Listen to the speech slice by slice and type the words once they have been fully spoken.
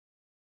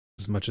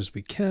as much as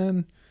we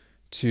can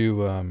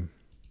to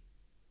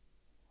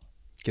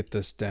get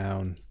this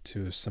down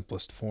to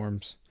simplest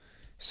forms.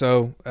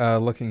 So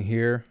looking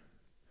here,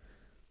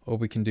 what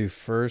we can do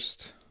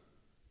first,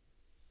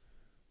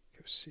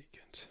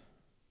 cosecant.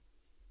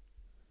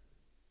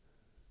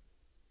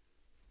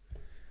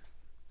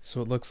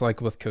 So it looks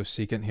like with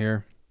cosecant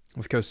here.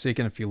 With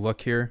cosecant, if you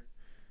look here,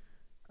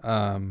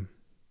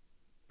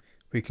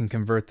 we can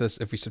convert this.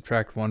 If we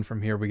subtract 1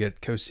 from here, we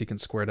get cosecant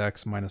squared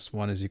x minus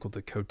 1 is equal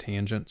to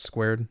cotangent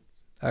squared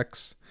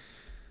x.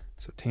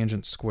 So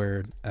tangent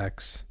squared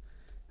x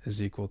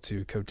is equal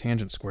to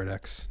cotangent squared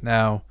x.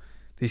 Now,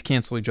 these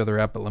cancel each other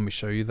out, but let me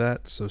show you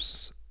that. So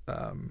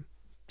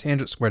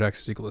tangent squared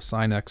x is equal to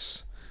sine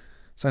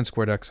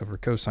squared x over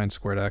cosine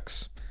squared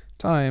x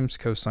times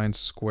cosine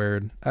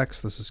squared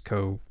x. This is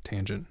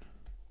cotangent.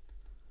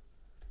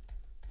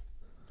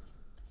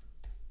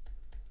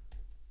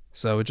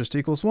 So it just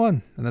equals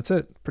 1, and that's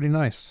it. Pretty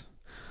nice.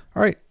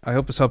 All right, I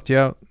hope this helped you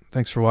out.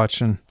 Thanks for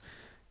watching.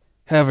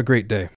 Have a great day.